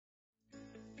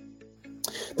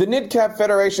The NIDCAP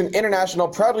Federation International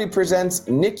proudly presents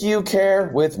NICU Care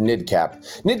with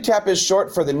NIDCAP. NIDCAP is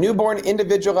short for the Newborn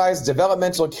Individualized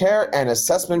Developmental Care and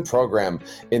Assessment Program.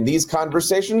 In these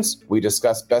conversations, we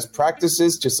discuss best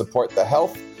practices to support the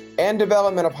health and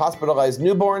development of hospitalized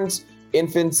newborns,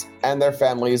 infants, and their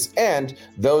families, and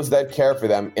those that care for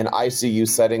them in ICU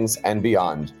settings and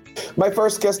beyond. My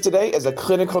first guest today is a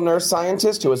clinical nurse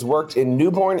scientist who has worked in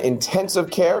newborn intensive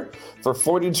care for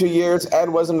 42 years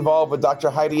and was involved with Dr.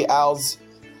 Heidi Alves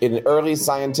in early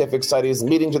scientific studies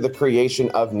leading to the creation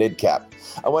of NIDCAP.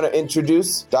 I want to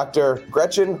introduce Dr.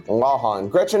 Gretchen Lawhon.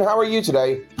 Gretchen, how are you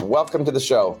today? Welcome to the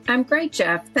show. I'm great,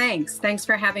 Jeff. Thanks. Thanks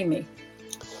for having me.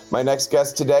 My next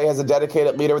guest today has a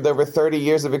dedicated leader with over 30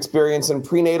 years of experience in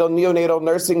prenatal neonatal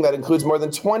nursing that includes more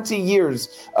than 20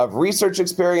 years of research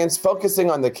experience focusing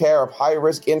on the care of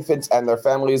high-risk infants and their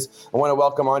families. I want to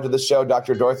welcome onto the show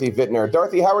Dr. Dorothy Vittner.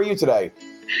 Dorothy, how are you today?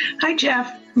 Hi,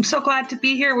 Jeff. I'm so glad to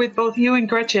be here with both you and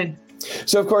Gretchen.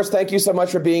 So, of course, thank you so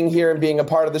much for being here and being a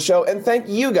part of the show. And thank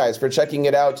you guys for checking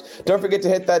it out. Don't forget to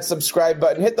hit that subscribe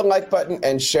button, hit the like button,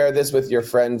 and share this with your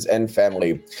friends and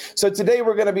family. So today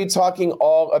we're going to be talking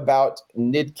all about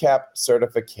NIDCAP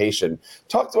certification.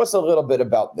 Talk to us a little bit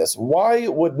about this. Why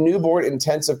would newborn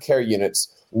intensive care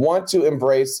units want to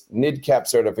embrace NIDCAP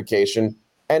certification?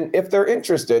 And if they're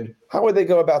interested, how would they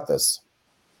go about this?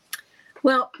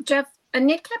 Well, Jeff, a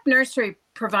NIDCAP nursery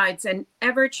provides an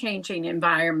ever-changing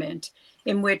environment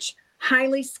in which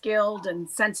highly skilled and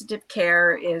sensitive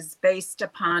care is based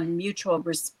upon mutual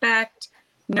respect,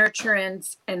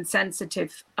 nurturance, and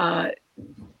sensitive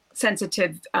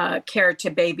care to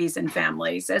babies and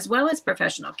families, as well as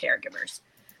professional caregivers.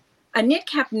 A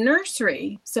NIDCAP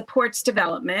nursery supports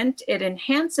development. It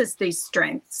enhances these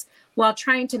strengths while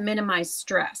trying to minimize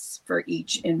stress for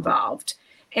each involved.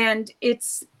 And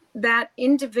it's that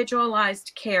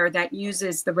individualized care that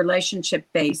uses the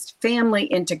relationship-based,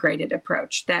 family-integrated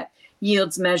approach that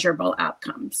yields measurable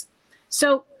outcomes.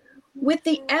 So with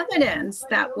the evidence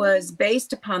that was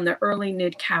based upon the early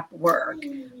NIDCAP work,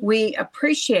 we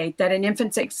appreciate that an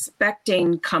infant's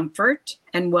expecting comfort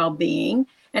and well-being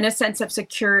and a sense of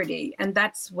security, and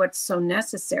that's what's so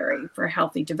necessary for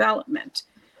healthy development.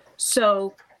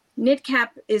 So NIDCAP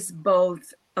is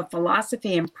both a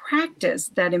philosophy and practice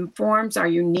that informs our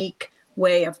unique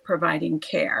way of providing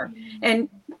care. And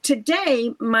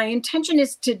today, my intention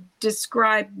is to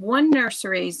describe one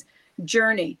nursery's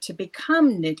journey to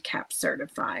become NIDCAP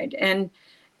certified. And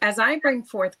as I bring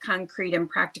forth concrete and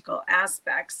practical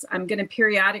aspects, I'm going to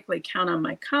periodically count on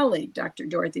my colleague, Dr.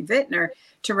 Dorothy Vittner,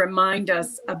 to remind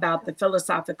us about the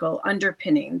philosophical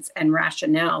underpinnings and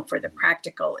rationale for the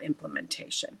practical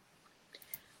implementation.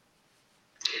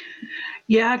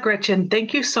 Yeah, Gretchen,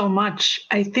 thank you so much.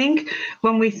 I think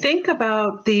when we think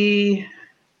about the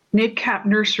NIDCAP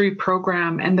nursery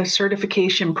program and the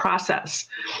certification process,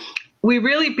 we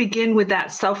really begin with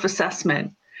that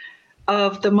self-assessment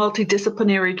of the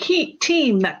multidisciplinary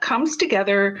team that comes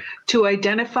together to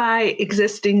identify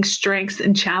existing strengths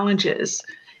and challenges.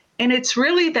 And it's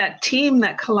really that team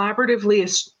that collaboratively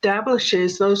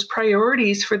establishes those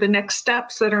priorities for the next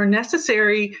steps that are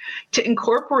necessary to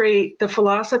incorporate the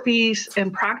philosophies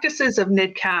and practices of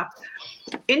NIDCAP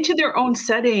into their own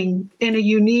setting in a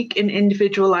unique and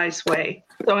individualized way.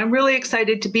 So I'm really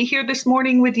excited to be here this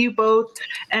morning with you both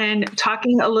and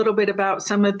talking a little bit about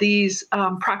some of these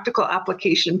practical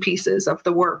application pieces of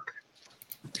the work.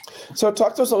 So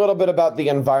talk to us a little bit about the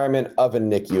environment of a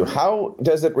NICU. How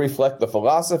does it reflect the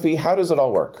philosophy? How does it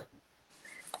all work?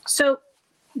 So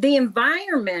the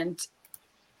environment,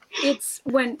 it's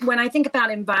when I think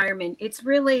about environment, it's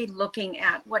really looking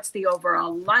at what's the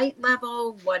overall light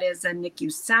level, what does a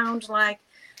NICU sound like,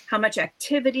 how much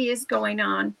activity is going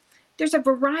on. There's a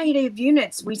variety of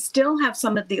units. We still have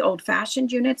some of the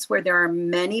old-fashioned units where there are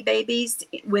many babies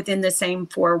within the same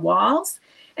four walls.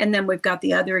 And then we've got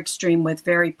the other extreme with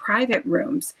very private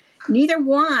rooms. Neither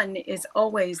one is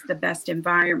always the best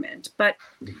environment, but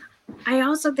I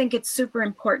also think it's super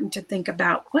important to think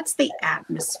about what's the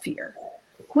atmosphere?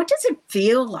 What does it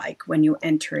feel like when you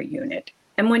enter a unit?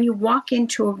 And when you walk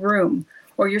into a room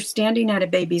or you're standing at a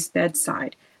baby's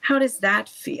bedside, how does that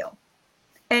feel?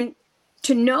 And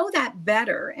to know that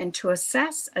better and to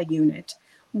assess a unit,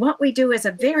 what we do is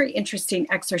a very interesting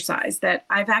exercise that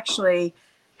I've actually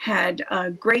had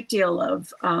a great deal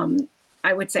of,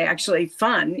 I would say actually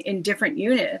fun in different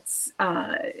units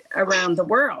around the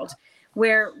world,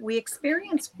 where we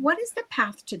experience what is the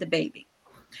path to the baby.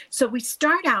 So we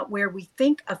start out where we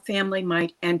think a family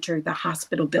might enter the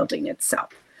hospital building itself,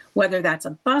 whether that's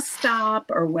a bus stop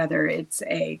or whether it's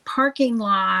a parking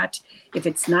lot. If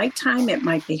it's nighttime, it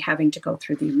might be having to go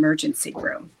through the emergency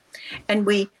room. And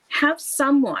we have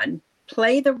someone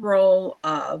play the role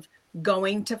of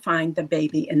going to find the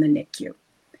baby in the NICU.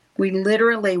 We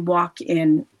literally walk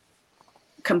in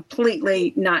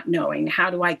completely not knowing, how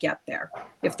do I get there?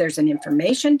 If there's an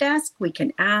information desk, we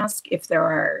can ask. If there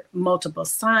are multiple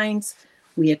signs,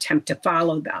 we attempt to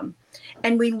follow them.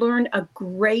 And we learn a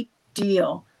great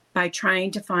deal by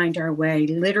trying to find our way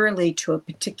literally to a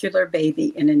particular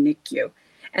baby in a NICU.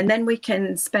 And then we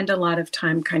can spend a lot of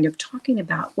time kind of talking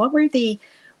about what were the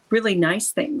really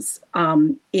nice things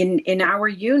in our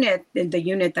unit, in the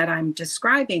unit that I'm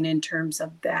describing in terms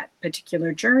of that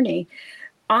particular journey.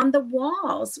 On the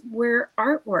walls were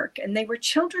artwork, and they were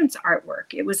children's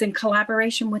artwork. It was in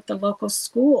collaboration with the local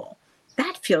school.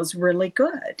 That feels really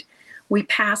good. We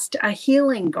passed a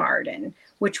healing garden,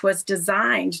 which was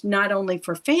designed not only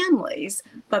for families,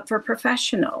 but for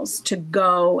professionals to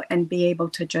go and be able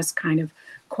to just kind of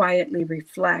quietly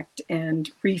reflect and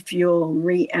refuel,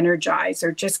 re-energize,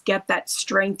 or just get that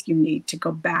strength you need to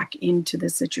go back into the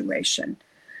situation.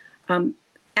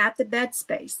 At the bed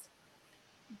space,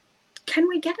 can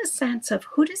we get a sense of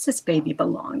who does this baby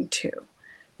belong to?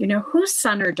 You know, whose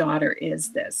son or daughter is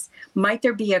this? Might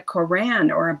there be a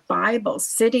Quran or a Bible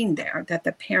sitting there that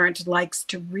the parent likes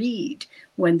to read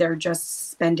when they're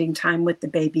just spending time with the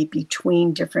baby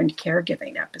between different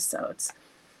caregiving episodes?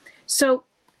 So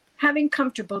having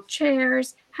comfortable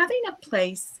chairs, having a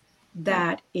place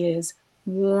that is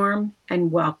warm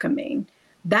and welcoming,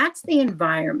 that's the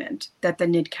environment that the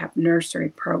NIDCAP nursery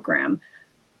program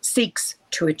seeks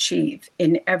to achieve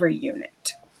in every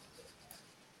unit.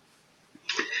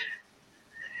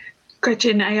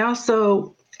 Gretchen, I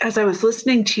also, as I was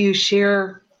listening to you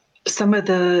share some of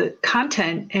the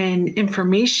content and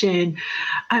information,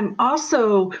 I'm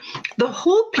also, the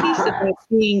whole piece about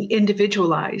being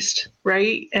individualized,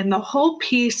 right? And the whole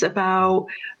piece about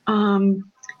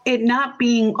it not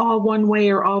being all one way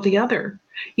or all the other.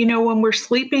 You know, when we're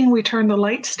sleeping, we turn the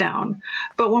lights down.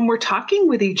 But when we're talking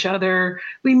with each other,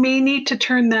 we may need to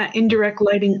turn that indirect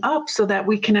lighting up so that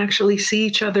we can actually see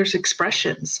each other's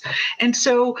expressions. And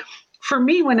so for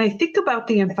me, when I think about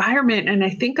the environment and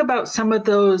I think about some of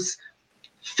those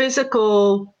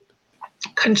physical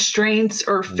constraints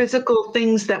or physical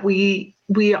things that we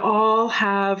all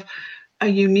have a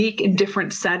unique and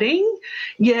different setting,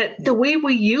 yet the way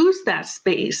we use that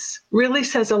space really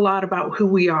says a lot about who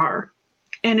we are.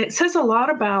 And it says a lot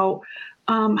about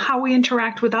how we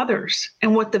interact with others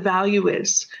and what the value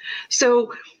is.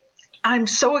 So I'm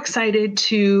so excited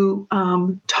to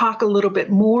talk a little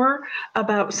bit more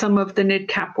about some of the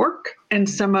NIDCAP work and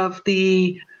some of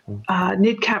the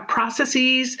NIDCAP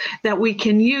processes that we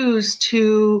can use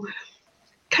to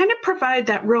kind of provide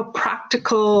that real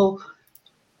practical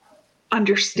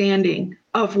understanding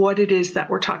of what it is that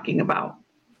we're talking about.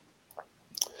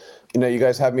 You know, you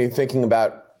guys have me thinking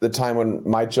about the time when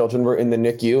my children were in the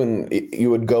NICU, and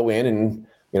you would go in and,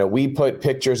 you know, we put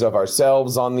pictures of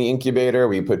ourselves on the incubator.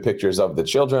 We put pictures of the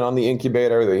children on the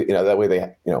incubator. You know, that way they,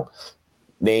 you know,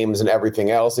 names and everything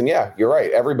else. And yeah, you're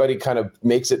right. Everybody kind of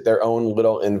makes it their own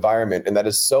little environment. And that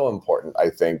is so important,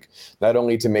 I think, not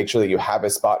only to make sure that you have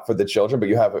a spot for the children, but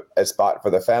you have a spot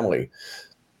for the family.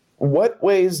 What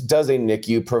ways does a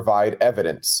NICU provide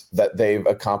evidence that they've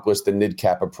accomplished the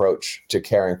NIDCAP approach to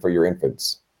caring for your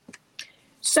infants?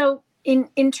 So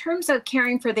in terms of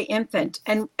caring for the infant,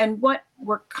 and what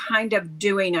we're kind of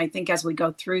doing, I think, as we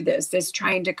go through this, is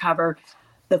trying to cover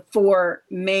the four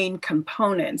main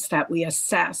components that we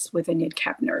assess with a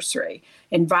NIDCAP nursery: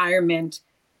 environment,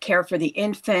 care for the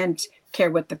infant,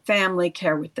 care with the family,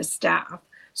 care with the staff.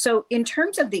 So in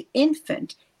terms of the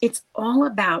infant, it's all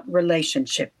about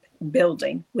relationship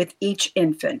building with each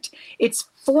infant. It's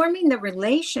forming the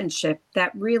relationship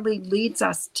that really leads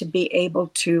us to be able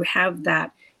to have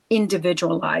that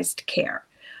individualized care.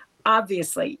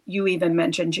 Obviously, you even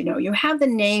mentioned, you know, you have the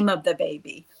name of the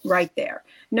baby right there.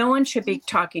 No one should be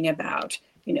talking about,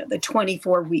 you know, the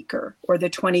 24-weeker or the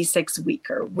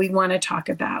 26-weeker. We want to talk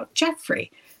about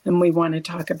Jeffrey, and we want to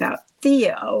talk about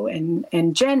Theo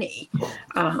and Jenny,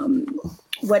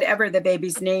 whatever the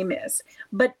baby's name is.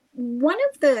 But one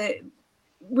of the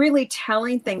really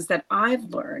telling things that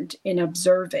I've learned in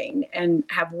observing and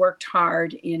have worked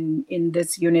hard in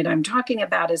this unit I'm talking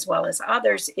about, as well as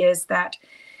others, is that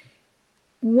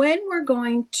when we're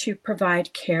going to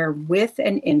provide care with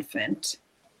an infant,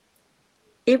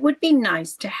 it would be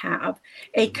nice to have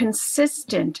a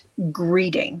consistent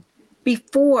greeting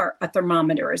before a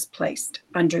thermometer is placed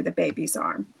under the baby's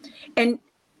arm. And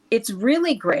it's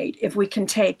really great if we can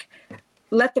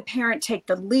let the parent take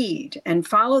the lead and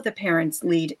follow the parent's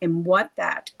lead in what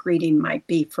that greeting might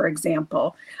be. For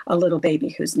example, a little baby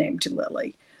who's named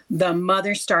Lily. The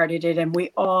mother started it and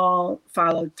we all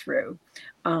followed through.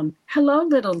 Hello,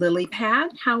 little lily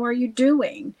pad. How are you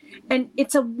doing? And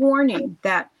it's a warning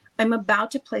that I'm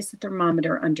about to place a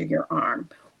thermometer under your arm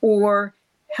or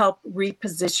help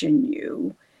reposition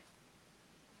you,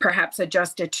 perhaps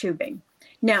adjust a tubing.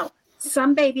 Now,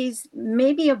 some babies,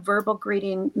 maybe a verbal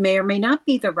greeting may or may not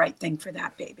be the right thing for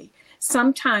that baby.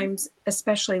 Sometimes,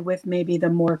 especially with maybe the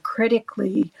more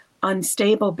critically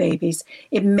unstable babies,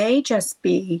 it may just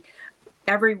be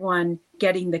everyone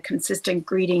getting the consistent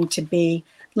greeting to be,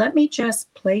 let me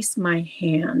just place my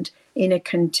hand in a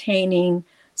containing,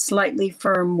 slightly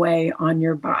firm way on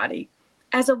your body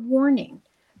as a warning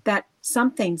that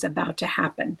something's about to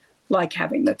happen, like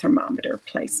having the thermometer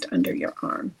placed under your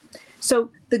arm. So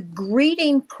the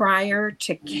greeting prior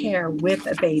to care with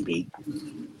a baby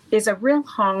is a real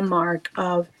hallmark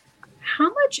of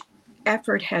how much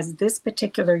effort has this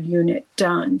particular unit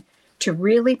done to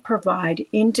really provide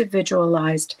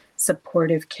individualized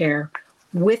supportive care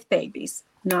with babies,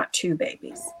 not to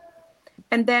babies.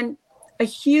 And then a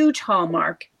huge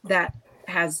hallmark that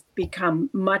has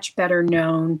become much better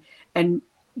known and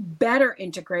better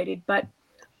integrated, but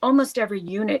almost every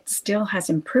unit still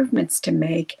has improvements to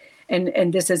make.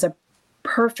 And this is a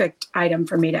perfect item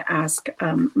for me to ask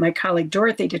my colleague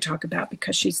Dorothy to talk about,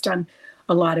 because she's done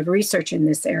a lot of research in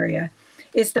this area,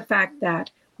 is the fact that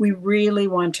we really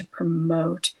want to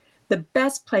promote the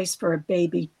best place for a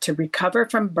baby to recover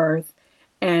from birth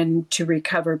and to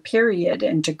recover, period,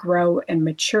 and to grow and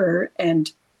mature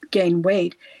and gain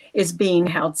weight is being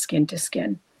held skin to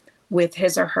skin with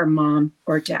his or her mom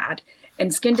or dad.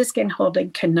 And skin to skin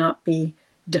holding cannot be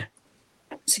done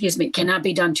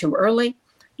too early,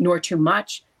 nor too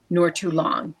much, nor too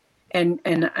long.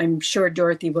 And I'm sure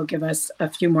Dorothy will give us a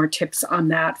few more tips on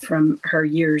that from her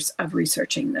years of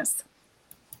researching this.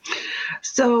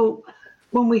 So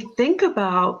when we think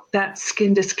about that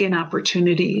skin to skin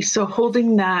opportunity, so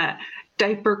holding that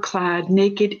diaper clad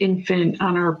naked infant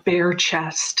on our bare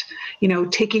chest,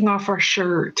 taking off our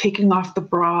shirt, taking off the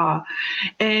bra,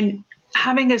 and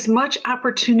having as much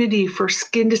opportunity for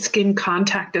skin to skin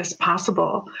contact as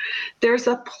possible. There's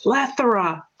a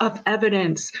plethora of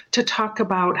evidence to talk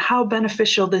about how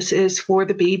beneficial this is for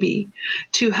the baby,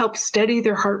 to help steady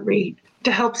their heart rate,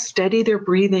 to help steady their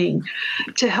breathing,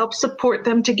 to help support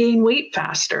them to gain weight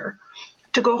faster,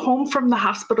 to go home from the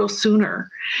hospital sooner.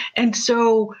 And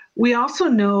so we also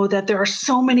know that there are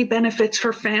so many benefits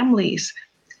for families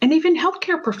and even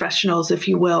healthcare professionals, if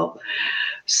you will.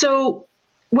 So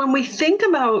when we think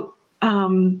about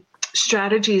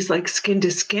strategies like skin to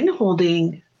skin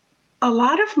holding, a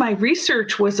lot of my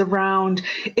research was around,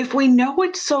 if we know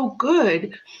it's so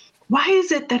good, why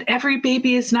is it that every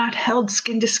baby is not held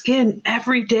skin to skin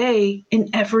every day in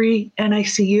every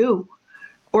NICU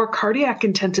or cardiac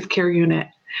intensive care unit?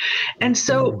 And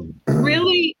so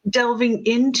really delving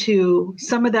into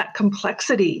some of that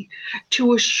complexity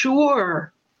to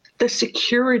assure the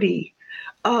security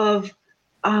of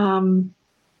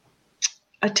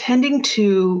attending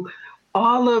to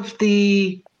all of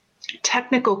the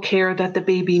technical care that the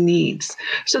baby needs.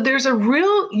 So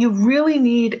you really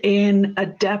need an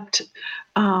adept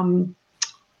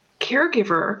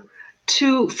caregiver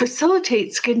to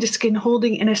facilitate skin to skin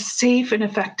holding in a safe and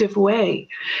effective way.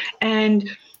 And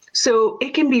so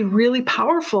it can be really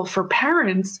powerful for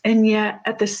parents, and yet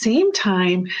at the same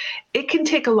time, it can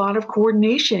take a lot of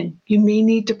coordination. You may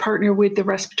need to partner with the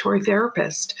respiratory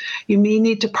therapist. You may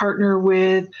need to partner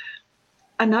with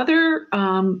another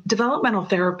developmental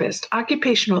therapist,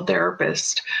 occupational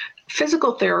therapist,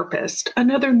 physical therapist,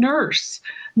 another nurse,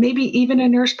 maybe even a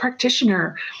nurse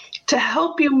practitioner, to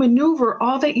help you maneuver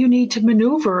all that you need to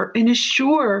maneuver and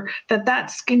assure that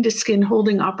that skin to skin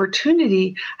holding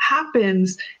opportunity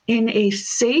happens in a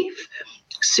safe,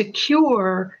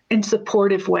 secure, and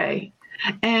supportive way.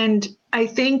 And I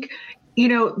think,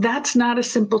 that's not a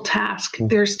simple task.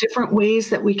 There's different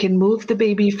ways that we can move the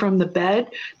baby from the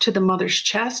bed to the mother's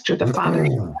chest or the father's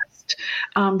chest.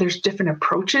 There's different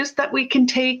approaches that we can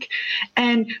take.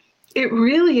 And it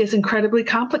really is incredibly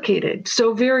complicated.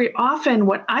 So very often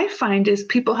what I find is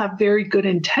people have very good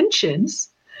intentions.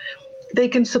 They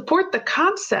can support the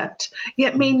concept,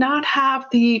 yet may not have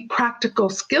the practical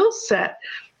skill set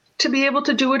to be able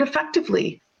to do it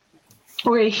effectively.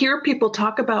 Or I hear people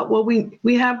talk about, well,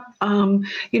 we have,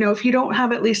 if you don't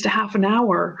have at least a half an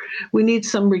hour, we need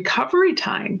some recovery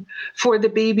time for the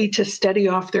baby to steady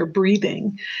off their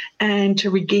breathing and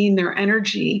to regain their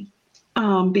energy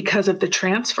because of the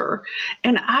transfer.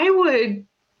 And I would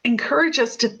encourage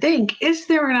us to think, is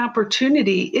there an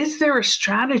opportunity? Is there a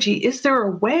strategy? Is there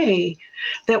a way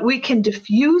that we can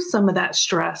diffuse some of that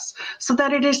stress so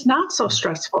that it is not so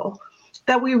stressful,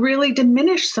 that we really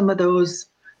diminish some of those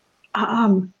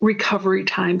recovery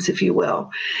times, if you will?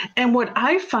 And what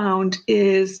I found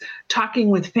is talking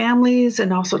with families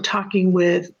and also talking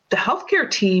with the healthcare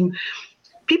team,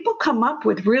 people come up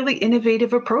with really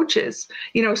innovative approaches.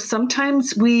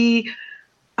 Sometimes we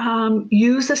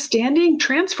use a standing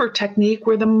transfer technique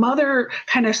where the mother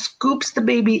kind of scoops the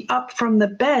baby up from the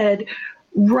bed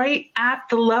right at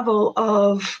the level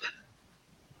of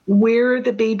where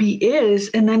the baby is,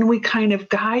 and then we kind of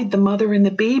guide the mother and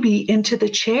the baby into the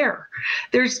chair.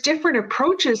 There's different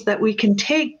approaches that we can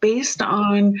take based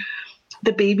on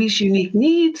the baby's unique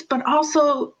needs, but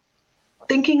also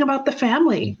thinking about the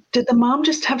family. Did the mom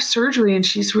just have surgery and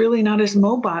she's really not as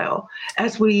mobile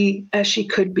as she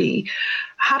could be?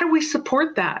 How do we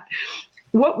support that?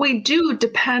 What we do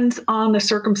depends on the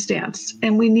circumstance,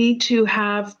 and we need to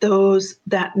have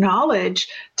that knowledge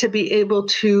to be able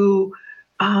to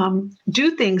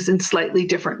do things in slightly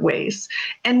different ways.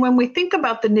 And when we think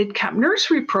about the NIDCAP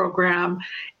nursery program,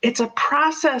 it's a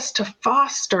process to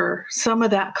foster some of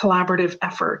that collaborative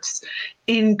efforts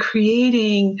in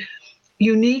creating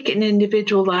unique and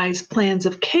individualized plans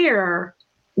of care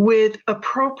with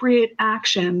appropriate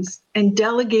actions and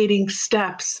delegating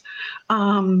steps,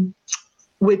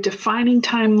 with defining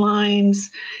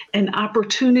timelines and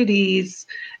opportunities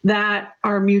that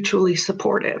are mutually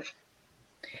supportive.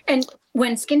 And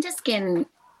when skin-to-skin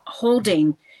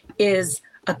holding is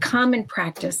a common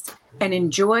practice and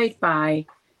enjoyed by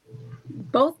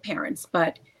both parents,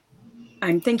 but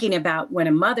I'm thinking about when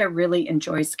a mother really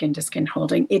enjoys skin-to-skin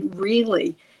holding, it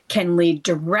really can lead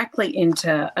directly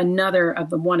into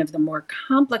one of the more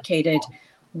complicated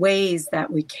ways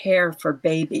that we care for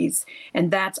babies,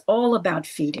 and that's all about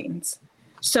feedings.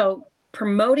 So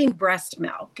promoting breast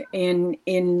milk. In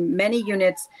many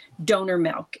units, donor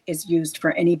milk is used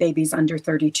for any babies under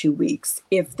 32 weeks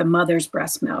if the mother's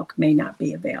breast milk may not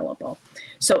be available.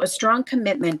 So a strong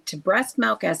commitment to breast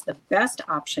milk as the best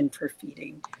option for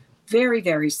feeding very,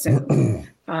 very soon.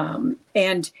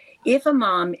 And if a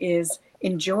mom is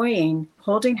enjoying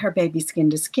holding her baby skin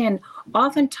to skin,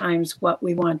 oftentimes what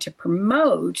we want to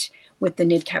promote with the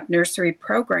NIDCAP nursery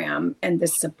program and the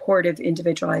supportive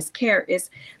individualized care is,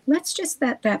 let's just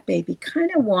let that baby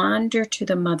kind of wander to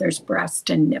the mother's breast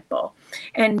and nipple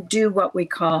and do what we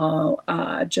call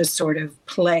just sort of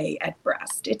play at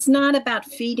breast. It's not about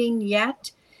feeding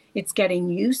yet. It's getting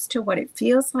used to what it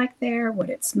feels like there, what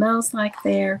it smells like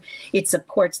there. It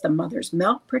supports the mother's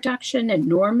milk production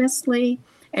enormously,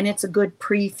 and it's a good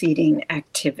pre-feeding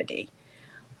activity.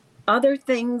 Other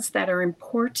things that are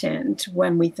important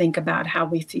when we think about how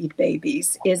we feed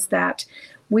babies is that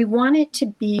we want it to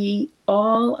be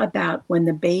all about when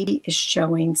the baby is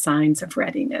showing signs of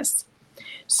readiness.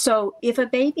 So if a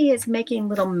baby is making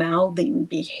little mouthing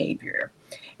behavior,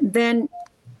 then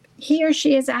he or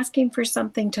she is asking for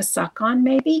something to suck on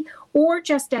maybe, or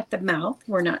just at the mouth.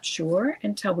 We're not sure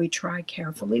until we try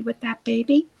carefully with that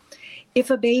baby. If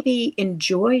a baby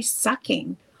enjoys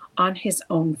sucking on his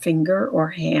own finger or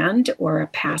hand or a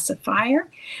pacifier,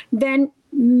 then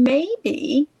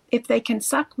maybe if they can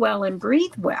suck well and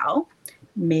breathe well,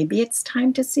 maybe it's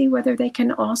time to see whether they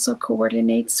can also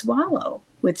coordinate swallow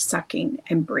with sucking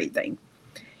and breathing.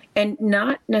 And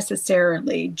not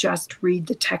necessarily just read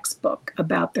the textbook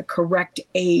about the correct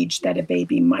age that a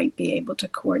baby might be able to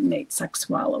coordinate, suck,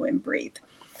 swallow, and breathe.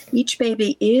 Each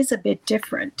baby is a bit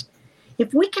different.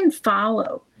 If we can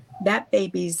follow that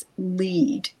baby's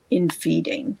lead in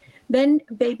feeding, then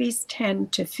babies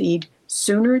tend to feed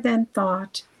sooner than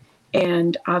thought.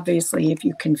 And obviously, if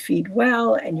you can feed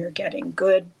well and you're getting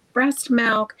good breast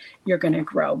milk, you're going to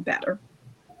grow better.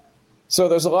 So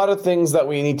there's a lot of things that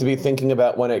we need to be thinking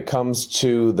about when it comes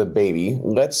to the baby.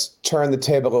 Let's turn the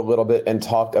table a little bit and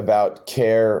talk about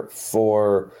care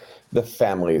for the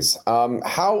families.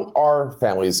 How are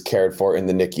families cared for in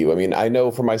the NICU? I mean, I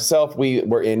know for myself, we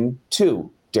were in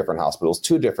 2 different hospitals,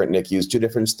 2 different NICUs, 2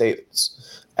 different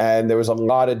states. And there was a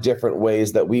lot of different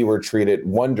ways that we were treated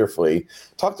wonderfully.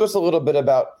 Talk to us a little bit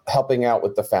about helping out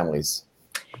with the families.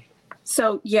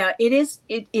 So, yeah,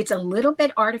 it's a little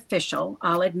bit artificial,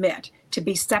 I'll admit, to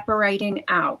be separating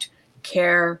out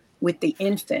care with the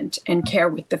infant and care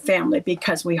with the family,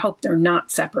 because we hope they're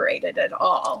not separated at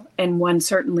all. And one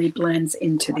certainly blends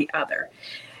into the other.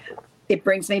 It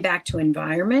brings me back to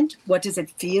environment. What does it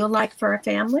feel like for a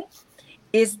family?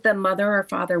 Is the mother or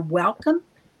father welcome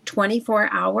 24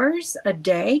 hours a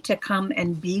day to come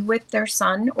and be with their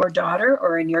son or daughter,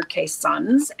 or in your case,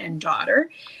 sons and daughter,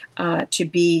 to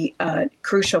be a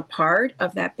crucial part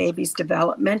of that baby's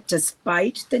development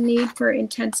despite the need for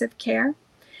intensive care?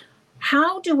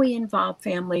 How do we involve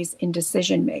families in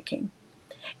decision making?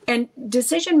 And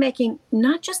decision making,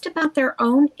 not just about their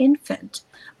own infant,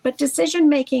 but decision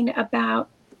making about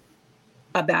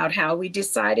how we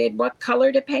decided what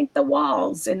color to paint the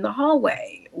walls in the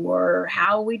hallway, or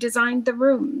how we designed the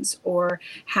rooms, or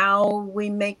how we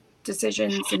make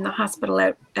decisions in the hospital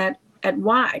at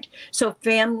wide. So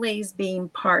families being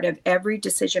part of every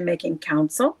decision-making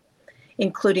council,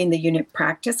 including the unit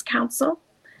practice council,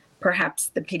 perhaps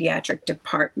the pediatric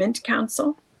department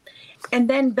council, and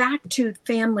then back to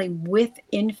family with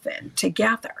infant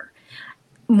together.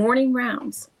 Morning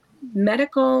rounds.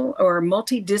 Medical or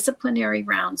multidisciplinary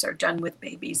rounds are done with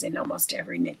babies in almost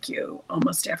every NICU,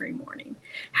 almost every morning.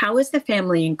 How is the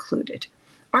family included?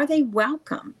 Are they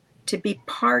welcome to be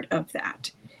part of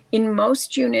that? In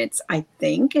most units, I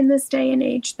think in this day and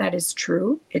age, that is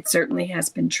true. It certainly has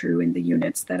been true in the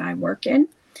units that I work in.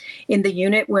 In the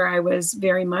unit where I was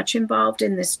very much involved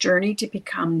in this journey to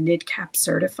become NIDCAP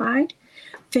certified,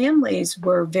 families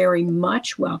were very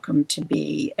much welcome to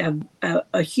be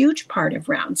a huge part of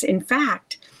rounds. In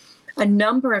fact, a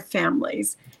number of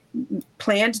families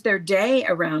planned their day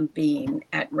around being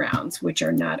at rounds, which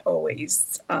are not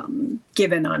always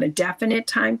given on a definite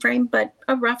time frame, but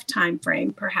a rough time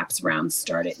frame. Perhaps rounds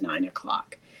start at 9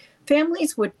 o'clock.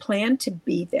 Families would plan to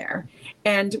be there.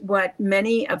 And what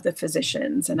many of the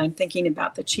physicians, and I'm thinking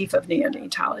about the chief of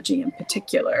neonatology in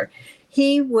particular,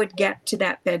 he would get to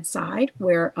that bedside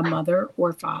where a mother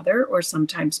or father, or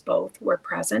sometimes both, were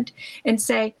present and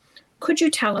say, could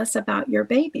you tell us about your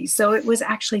baby? So it was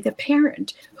actually the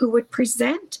parent who would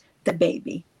present the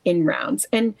baby in rounds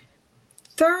and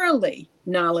thoroughly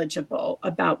knowledgeable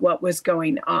about what was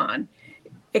going on,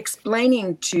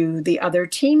 explaining to the other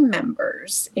team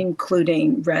members,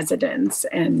 including residents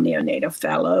and neonatal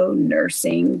fellow,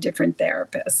 nursing, different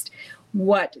therapists,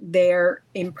 what their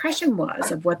impression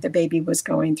was of what the baby was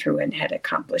going through and had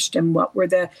accomplished, and what were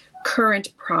the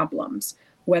current problems,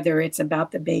 whether it's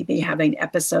about the baby having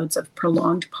episodes of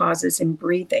prolonged pauses in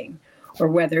breathing, or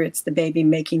whether it's the baby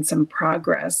making some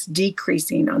progress,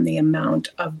 decreasing on the amount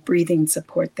of breathing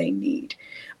support they need.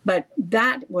 But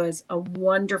that was a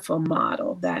wonderful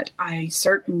model that I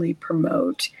certainly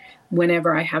promote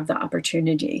whenever I have the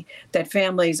opportunity, that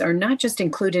families are not just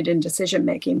included in decision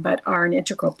making, but are an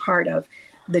integral part of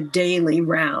the daily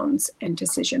rounds and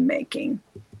decision making.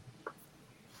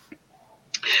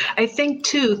 I think,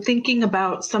 too, thinking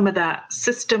about some of that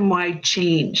system-wide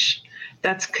change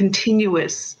that's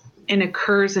continuous and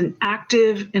occurs in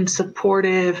active and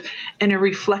supportive and a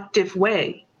reflective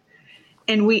way.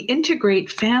 And we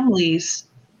integrate families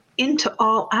into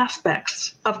all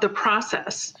aspects of the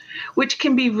process, which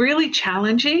can be really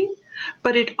challenging,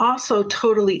 but it also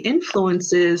totally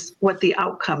influences what the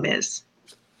outcome is.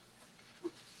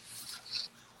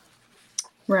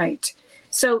 Right.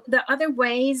 So the other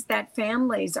ways that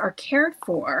families are cared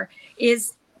for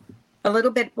is a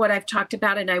little bit what I've talked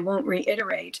about, and I won't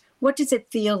reiterate. What does it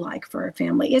feel like for a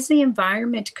family? Is the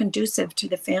environment conducive to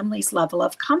the family's level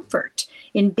of comfort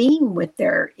in being with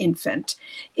their infant?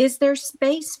 Is there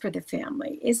space for the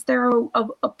family? Is there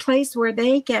a place where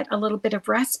they get a little bit of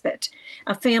respite,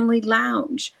 a family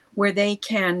lounge where they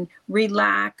can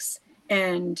relax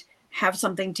and have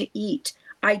something to eat?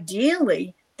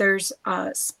 Ideally, there's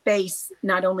space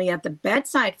not only at the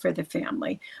bedside for the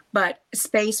family, but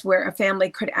space where a family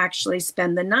could actually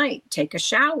spend the night, take a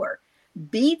shower,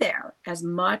 be there as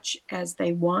much as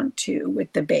they want to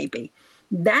with the baby.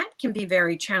 That can be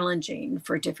very challenging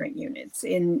for different units.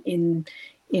 In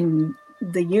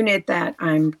the unit that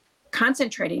I'm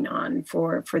concentrating on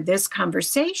for this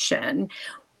conversation,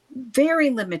 very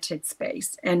limited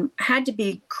space and had to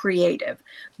be creative.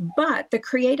 But the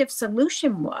creative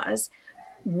solution was,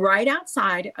 right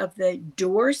outside of the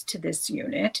doors to this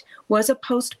unit was a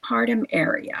postpartum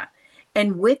area.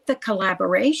 And with the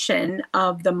collaboration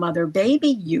of the mother-baby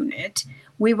unit,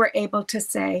 we were able to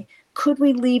say, could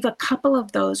we leave a couple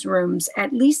of those rooms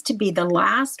at least to be the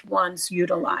last ones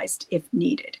utilized if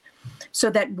needed,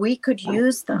 so that we could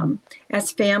use them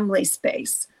as family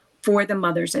space for the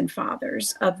mothers and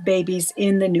fathers of babies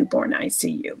in the newborn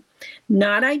ICU.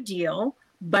 Not ideal,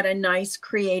 but a nice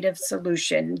creative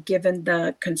solution given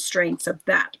the constraints of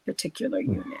that particular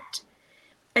unit.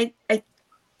 I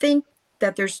think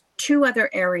that there's two other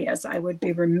areas I would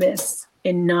be remiss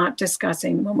in not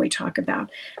discussing when we talk about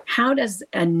how does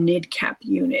a NIDCAP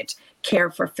unit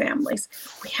care for families.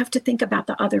 We have to think about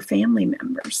the other family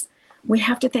members. We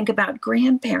have to think about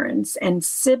grandparents and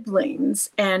siblings,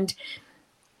 and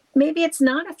maybe it's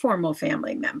not a formal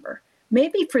family member.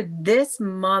 Maybe for this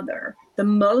mother, the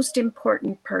most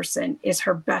important person is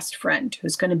her best friend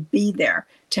who's going to be there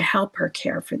to help her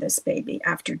care for this baby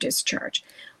after discharge.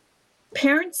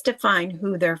 Parents define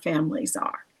who their families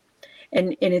are,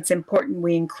 and it's important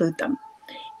we include them.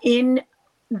 In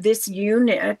this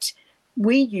unit,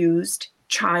 we used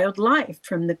Child Life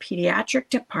from the pediatric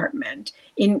department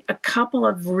in a couple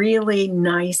of really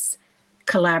nice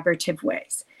collaborative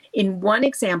ways. In one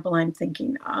example I'm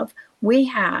thinking of, we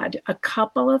had a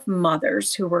couple of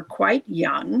mothers who were quite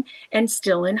young and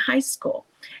still in high school.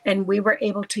 And we were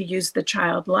able to use the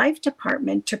Child Life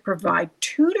department to provide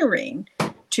tutoring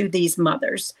to these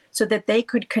mothers so that they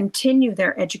could continue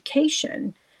their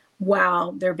education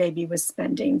while their baby was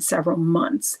spending several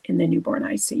months in the newborn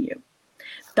ICU.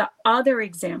 The other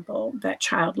example that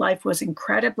Child Life was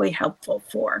incredibly helpful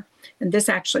for, and this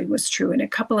actually was true in a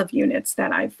couple of units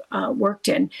that I've worked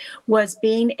in, was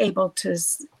being able to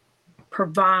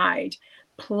provide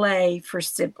play for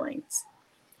siblings.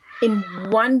 In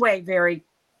one way, very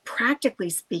practically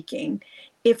speaking,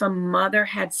 if a mother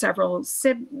had several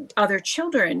other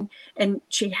children and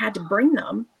she had to bring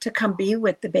them to come be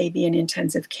with the baby in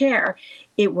intensive care,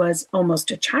 it was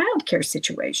almost a child care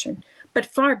situation. But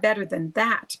far better than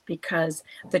that, because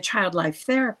the Child Life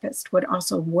therapist would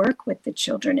also work with the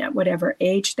children at whatever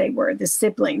age they were, the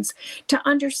siblings, to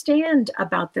understand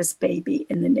about this baby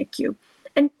in the NICU.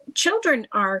 And children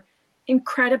are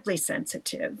incredibly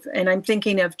sensitive. And I'm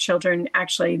thinking of children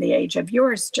actually the age of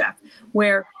yours, Jeff,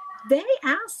 where they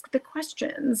ask the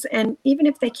questions. And even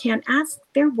if they can't ask,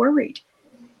 they're worried.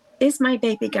 Is my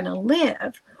baby going to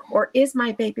live? Or is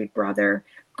my baby brother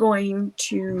going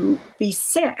to be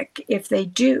sick if they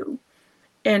do?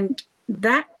 And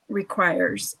that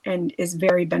requires and is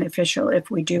very beneficial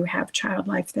if we do have Child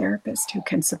Life therapists who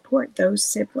can support those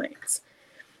siblings.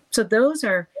 So those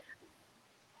are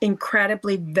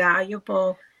incredibly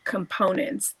valuable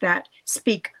components that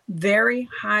speak very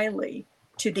highly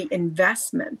to the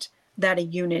investment that a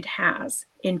unit has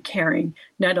in caring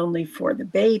not only for the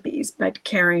babies, but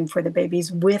caring for the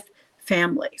babies with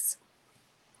families.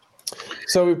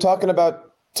 So we've talking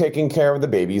about taking care of the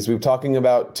babies. We've talking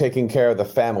about taking care of the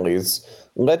families.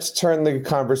 Let's turn the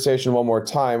conversation one more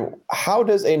time. How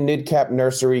does a NIDCAP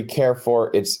nursery care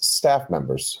for its staff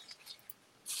members?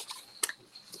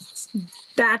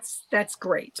 That's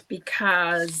great,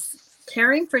 because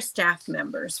caring for staff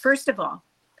members, first of all,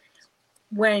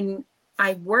 when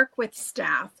I work with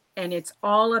staff and it's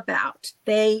all about,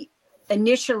 they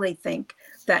initially think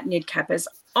that NIDCAP is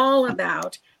all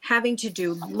about having to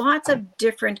do lots of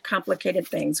different complicated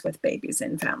things with babies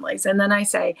and families. And then I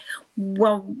say,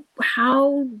 well,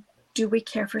 how do we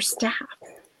care for staff?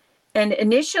 And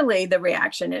initially the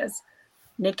reaction is,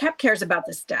 NIDCAP cares about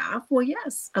the staff. Well,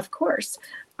 yes, of course.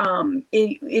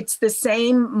 It's the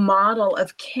same model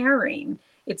of caring.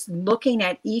 It's looking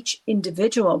at each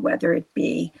individual, whether it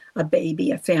be a baby,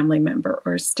 a family member,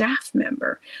 or a staff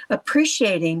member,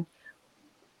 appreciating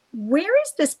where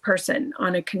is this person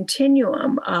on a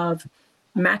continuum of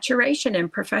maturation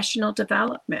and professional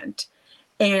development,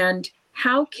 and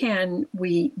how can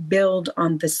we build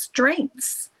on the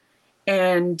strengths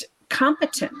and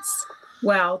competence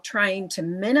while trying to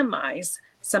minimize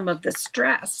some of the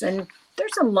stress. And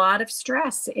there's a lot of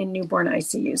stress in newborn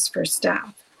ICUs for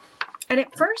staff. And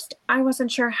at first, I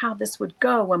wasn't sure how this would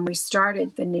go when we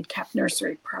started the NIDCAP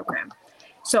nursery program.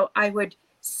 So I would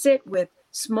sit with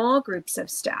small groups of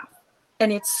staff.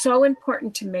 And it's so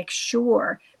important to make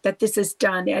sure that this is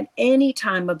done at any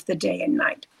time of the day and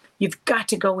night. You've got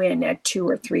to go in at 2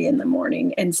 or 3 in the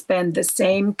morning and spend the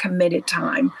same committed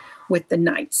time with the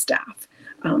night staff.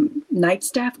 Night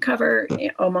staff cover,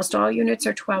 almost all units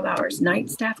are 12 hours. Night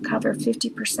staff cover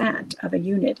 50% of a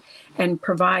unit and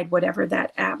provide whatever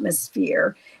that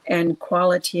atmosphere and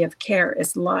quality of care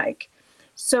is like.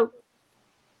 So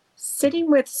sitting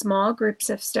with small groups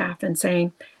of staff and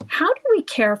saying, how do we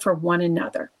care for one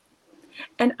another?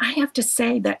 And I have to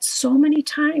say that so many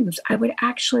times I would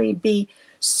actually be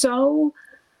so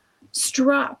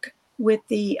struck with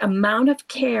the amount of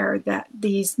care that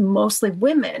these mostly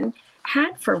women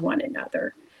had for one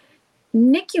another.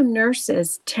 NICU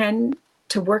nurses tend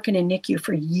to work in a NICU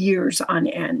for years on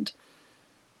end.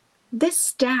 This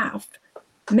staff,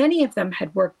 many of them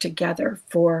had worked together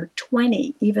for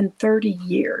 20, even 30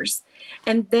 years,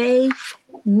 and they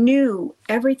knew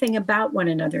everything about one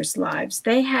another's lives.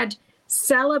 They had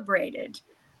celebrated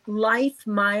life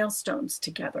milestones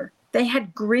together. They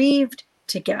had grieved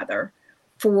together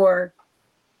for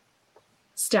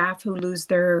staff who lose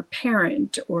their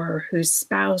parent or whose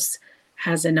spouse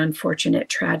has an unfortunate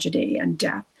tragedy and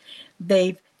death.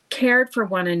 They've cared for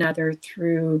one another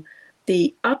through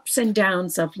the ups and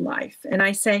downs of life. And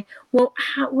I say, well,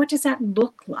 what does that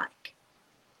look like?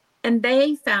 And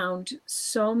they found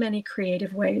so many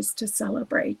creative ways to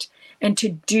celebrate and to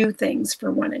do things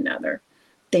for one another.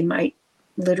 They might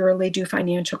literally do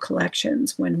financial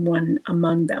collections when one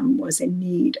among them was in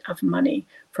need of money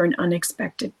for an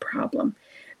unexpected problem.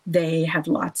 They have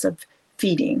lots of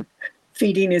feeding.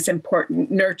 Feeding is important,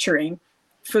 nurturing,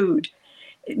 food.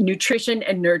 Nutrition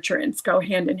and nurturance go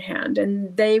hand in hand.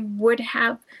 And they would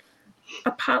have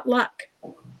a potluck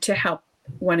to help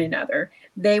one another.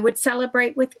 They would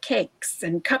celebrate with cakes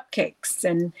and cupcakes.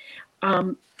 And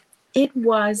it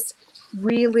was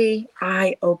really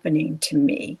eye-opening to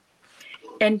me.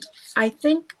 And I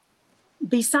think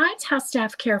besides how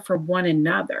staff care for one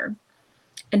another,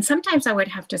 and sometimes I would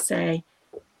have to say,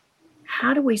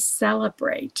 how do we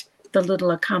celebrate the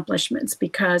little accomplishments?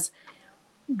 Because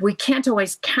we can't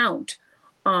always count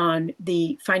on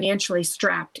the financially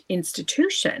strapped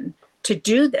institution to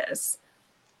do this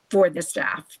for the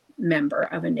staff member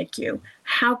of a NICU.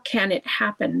 How can it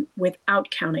happen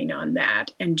without counting on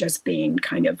that and just being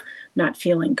kind of not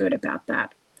feeling good about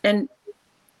that? And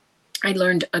I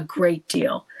learned a great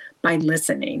deal by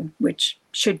listening, which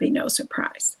should be no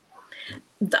surprise.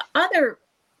 The other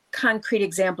concrete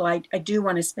example I do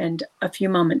want to spend a few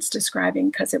moments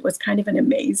describing, because it was kind of an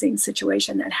amazing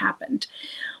situation that happened.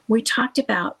 We talked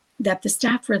about that the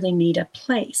staff really need a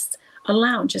place, a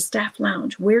lounge, a staff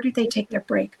lounge. Where do they take their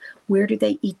break? Where do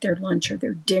they eat their lunch or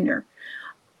their dinner?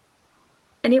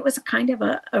 And it was kind of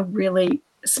a really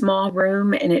small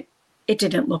room, and it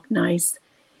didn't look nice.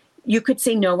 You could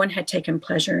see no one had taken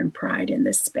pleasure and pride in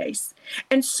this space.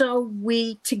 And so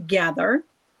we together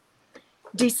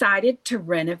decided to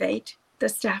renovate the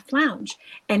staff lounge,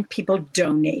 and people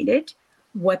donated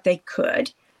what they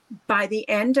could. By the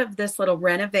end of this little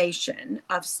renovation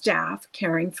of staff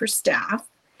caring for staff,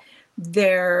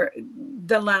 the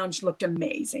lounge looked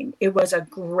amazing. It was a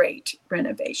great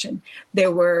renovation.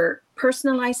 There were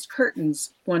personalized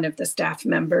curtains one of the staff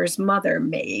members' mother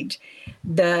made.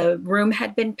 The room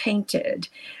had been painted.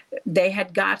 They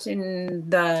had gotten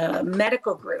the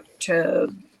medical group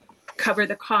to cover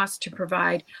the cost to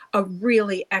provide a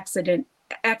really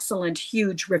excellent,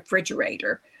 huge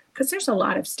refrigerator, because there's a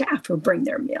lot of staff who bring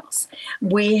their meals.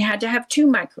 We had to have 2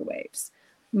 microwaves.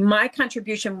 My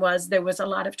contribution was there was a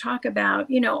lot of talk about,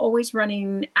 always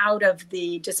running out of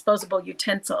the disposable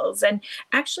utensils. And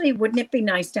actually, wouldn't it be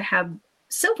nice to have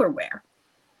silverware?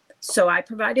 So I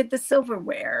provided the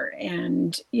silverware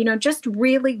and, just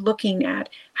really looking at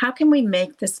how can we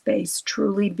make the space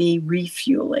truly be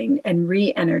refueling and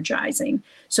re-energizing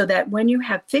so that when you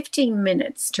have 15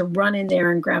 minutes to run in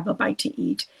there and grab a bite to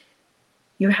eat,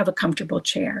 you have a comfortable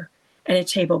chair and a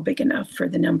table big enough for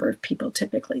the number of people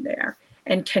typically there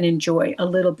and can enjoy a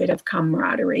little bit of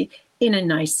camaraderie in a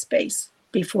nice space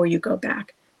before you go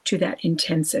back to that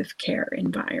intensive care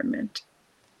environment.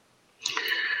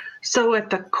 So at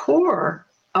the core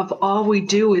of all we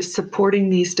do is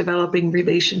supporting these developing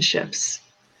relationships,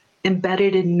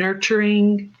 embedded in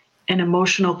nurturing and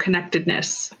emotional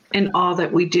connectedness in all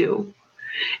that we do.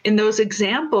 In those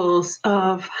examples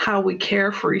of how we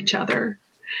care for each other,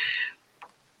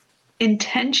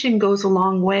 intention goes a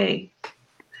long way.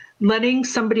 Letting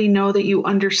somebody know that you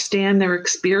understand their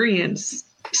experience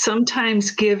sometimes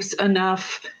gives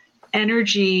enough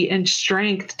energy and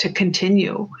strength to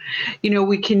continue.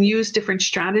 We can use different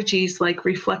strategies like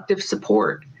reflective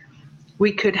support.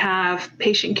 We could have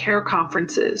patient care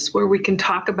conferences where we can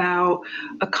talk about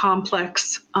a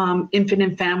complex infant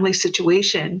and family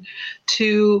situation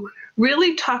to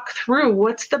really talk through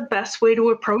what's the best way to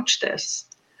approach this.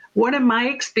 What am I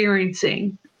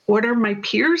experiencing? What are my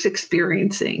peers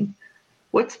experiencing?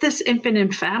 What's this infant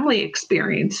and family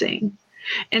experiencing?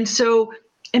 And so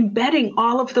embedding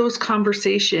all of those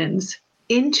conversations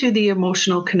into the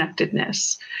emotional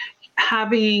connectedness,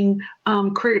 having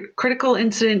critical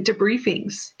incident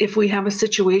debriefings if we have a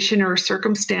situation or a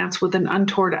circumstance with an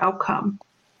untoward outcome.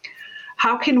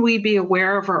 How can we be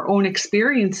aware of our own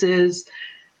experiences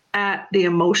at the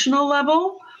emotional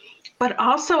level, but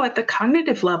also at the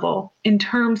cognitive level in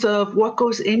terms of what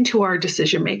goes into our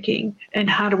decision making and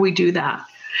how do we do that?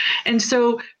 And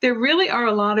so there really are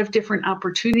a lot of different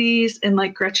opportunities. And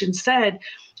like Gretchen said,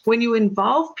 when you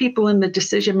involve people in the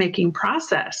decision-making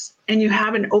process and you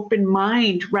have an open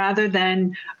mind rather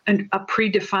than a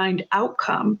predefined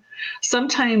outcome,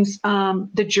 sometimes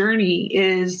the journey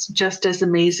is just as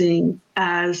amazing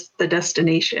as the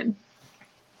destination.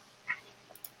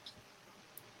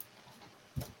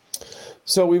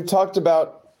 So we've talked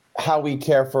about how we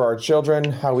care for our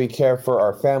children, how we care for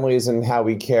our families, and how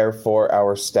we care for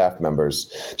our staff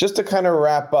members. Just to kind of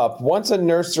wrap up, once a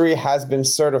nursery has been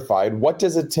certified, what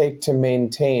does it take to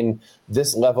maintain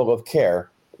this level of care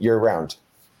year-round?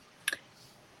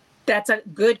 That's a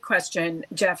good question,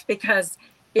 Jeff, because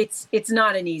it's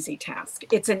not an easy task.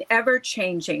 It's an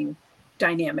ever-changing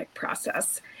dynamic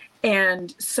process.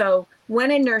 And so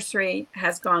when a nursery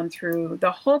has gone through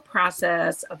the whole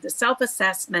process of the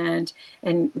self-assessment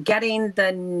and getting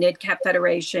the NIDCAP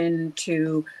Federation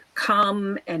to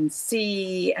come and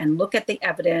see and look at the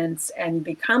evidence and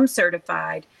become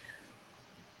certified,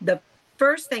 the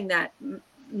first thing that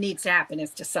needs to happen is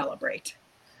to celebrate.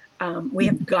 We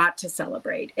have got to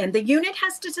celebrate. And the unit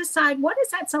has to decide, what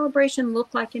does that celebration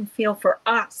look like and feel for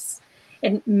us?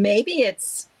 And maybe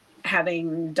it's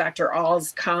having Dr.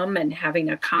 Alls come and having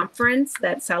a conference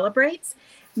that celebrates.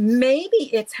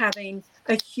 Maybe it's having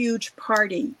a huge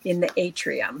party in the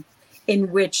atrium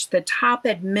in which the top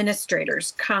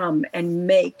administrators come and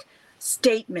make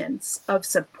statements of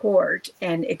support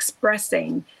and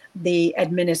expressing the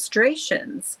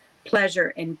administration's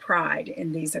pleasure and pride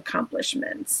in these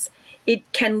accomplishments.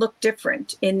 It can look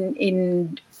different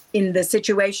in the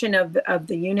situation of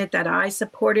the unit that I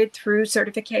supported through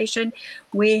certification.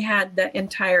 We had the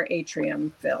entire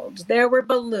atrium filled. There were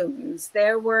balloons.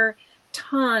 There were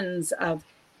tons of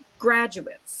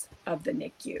graduates of the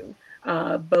NICU,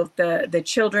 both the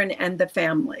children and the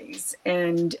families,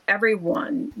 and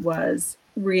everyone was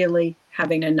really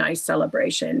having a nice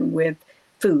celebration with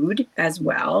food as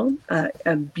well,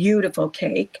 a beautiful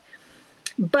cake.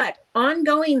 But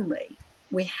ongoingly,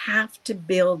 we have to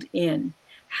build in,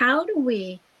 how do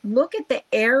we look at the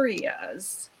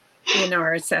areas in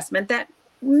our assessment that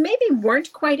maybe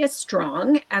weren't quite as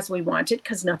strong as we wanted,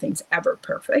 because nothing's ever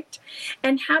perfect,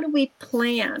 and how do we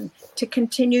plan to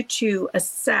continue to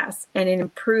assess and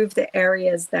improve the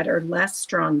areas that are less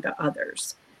strong than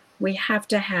others? We have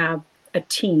to have a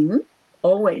team,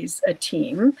 always a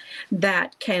team,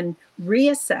 that can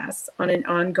reassess on an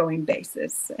ongoing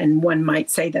basis. And one might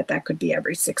say that that could be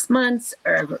every 6 months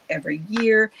or every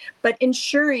year, but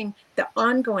ensuring the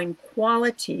ongoing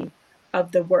quality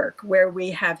of the work, where we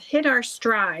have hit our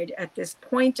stride at this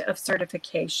point of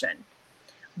certification,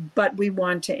 but we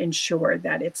want to ensure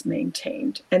that it's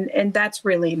maintained. And that's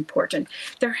really important.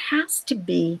 There has to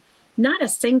be not a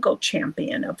single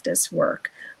champion of this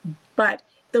work, but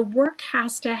the work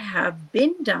has to have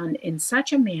been done in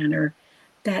such a manner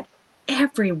that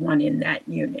everyone in that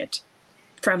unit,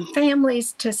 from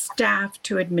families to staff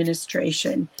to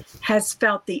administration, has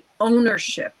felt the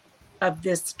ownership of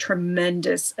this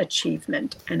tremendous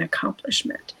achievement and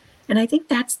accomplishment. And I think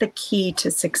that's the key to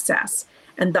success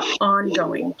and the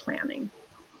ongoing planning.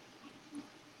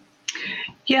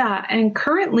 Yeah, and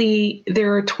currently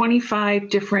there are 25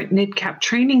 different NIDCAP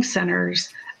training centers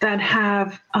that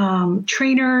have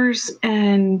trainers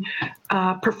and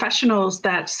professionals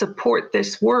that support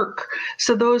this work.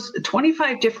 So those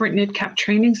 25 different NIDCAP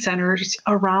training centers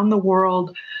around the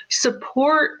world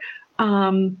support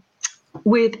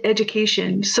with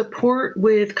education, support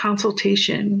with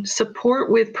consultation, support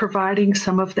with providing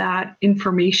some of that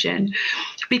information,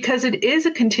 because it is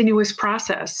a continuous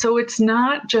process. So it's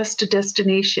not just a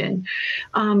destination.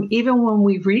 Even when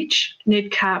we reach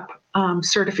NIDCAP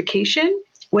certification,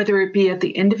 whether it be at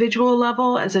the individual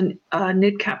level as a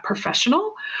NIDCAP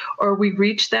professional, or we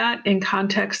reach that in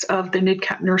context of the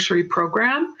NIDCAP nursery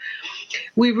program,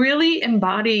 we really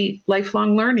embody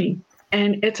lifelong learning.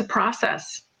 And it's a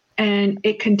process, and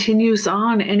it continues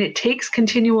on, and it takes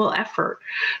continual effort.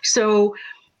 So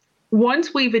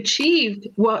once we've achieved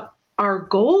what our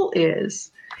goal is,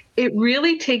 it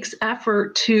really takes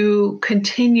effort to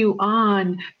continue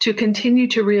on, to continue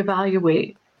to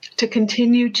reevaluate, to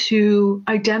continue to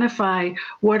identify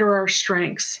what are our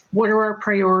strengths, what are our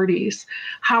priorities,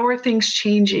 how are things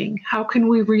changing, how can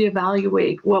we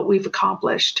reevaluate what we've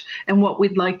accomplished and what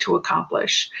we'd like to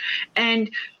accomplish. And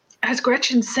as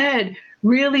Gretchen said,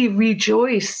 really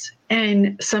rejoice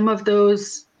in some of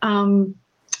those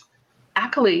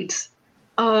accolades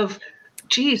of,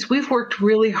 geez, we've worked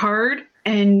really hard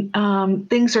and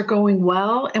things are going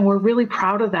well, and we're really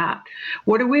proud of that.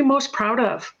 What are we most proud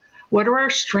of? What are our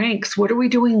strengths? What are we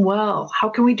doing well? How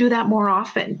can we do that more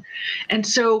often? And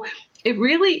so it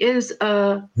really is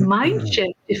a mind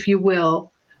shift, if you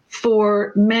will,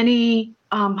 for many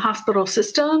hospital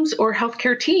systems or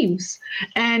healthcare teams.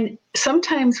 And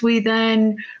sometimes we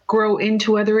then grow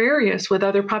into other areas with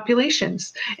other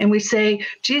populations. And we say,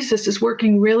 geez, this is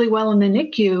working really well in the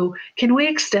NICU. Can we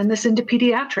extend this into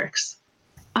pediatrics?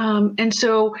 And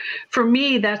so for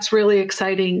me, that's really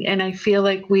exciting. And I feel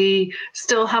like we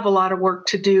still have a lot of work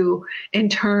to do in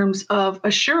terms of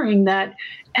assuring that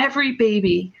every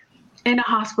baby in a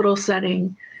hospital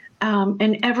setting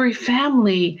and every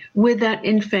family with that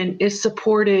infant is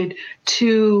supported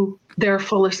to their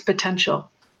fullest potential.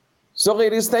 So,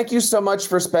 ladies, thank you so much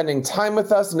for spending time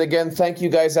with us. And again, thank you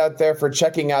guys out there for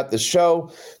checking out the show.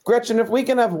 Gretchen, if we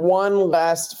can have one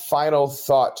last final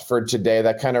thought for today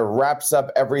that kind of wraps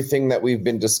up everything that we've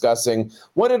been discussing,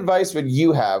 what advice would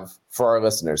you have for our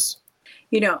listeners?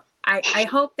 I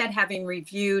hope that having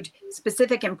reviewed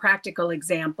specific and practical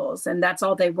examples, and that's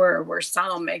all they were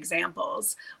some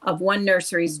examples of one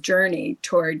nursery's journey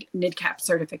toward NIDCAP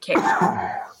certification,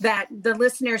 that the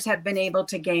listeners have been able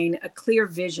to gain a clear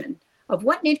vision of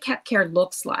what NIDCAP care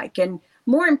looks like, and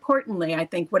more importantly, I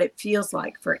think what it feels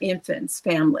like for infants,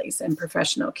 families, and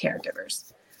professional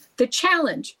caregivers. The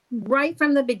challenge right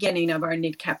from the beginning of our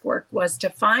NIDCAP work was to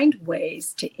find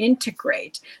ways to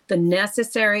integrate the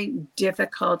necessary,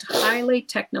 difficult, highly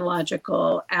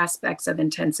technological aspects of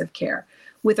intensive care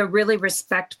with a really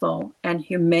respectful and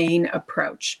humane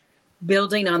approach,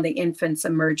 building on the infant's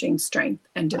emerging strength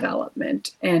and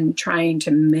development and trying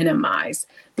to minimize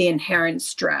the inherent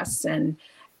stress and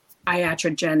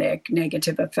iatrogenic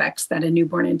negative effects that a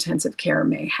newborn intensive care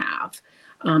may have.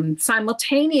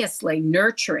 Simultaneously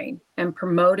nurturing and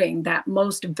promoting that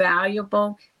most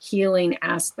valuable healing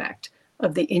aspect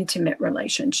of the intimate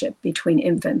relationship between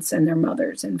infants and their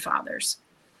mothers and fathers.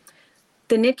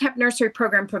 The NIDCAP nursery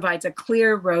program provides a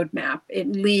clear roadmap.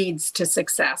 It leads to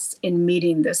success in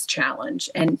meeting this challenge,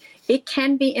 and it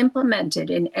can be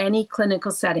implemented in any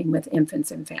clinical setting with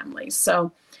infants and families.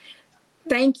 So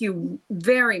thank you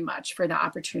very much for the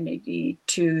opportunity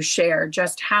to share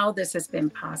just how this has been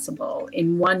possible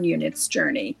in one unit's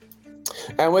journey.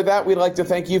 And with that, we'd like to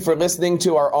thank you for listening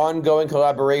to our ongoing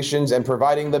collaborations and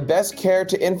providing the best care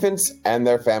to infants and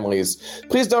their families.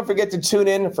 Please don't forget to tune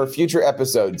in for future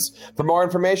episodes. For more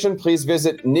information, please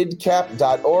visit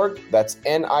nidcap.org. That's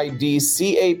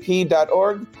NIDCAP.org.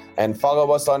 And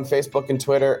follow us on Facebook and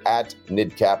Twitter at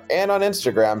NIDCAP and on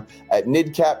Instagram at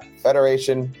NIDCAP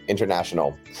Federation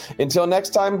International. Until next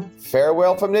time,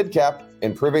 farewell from NIDCAP,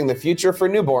 improving the future for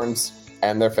newborns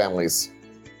and their families.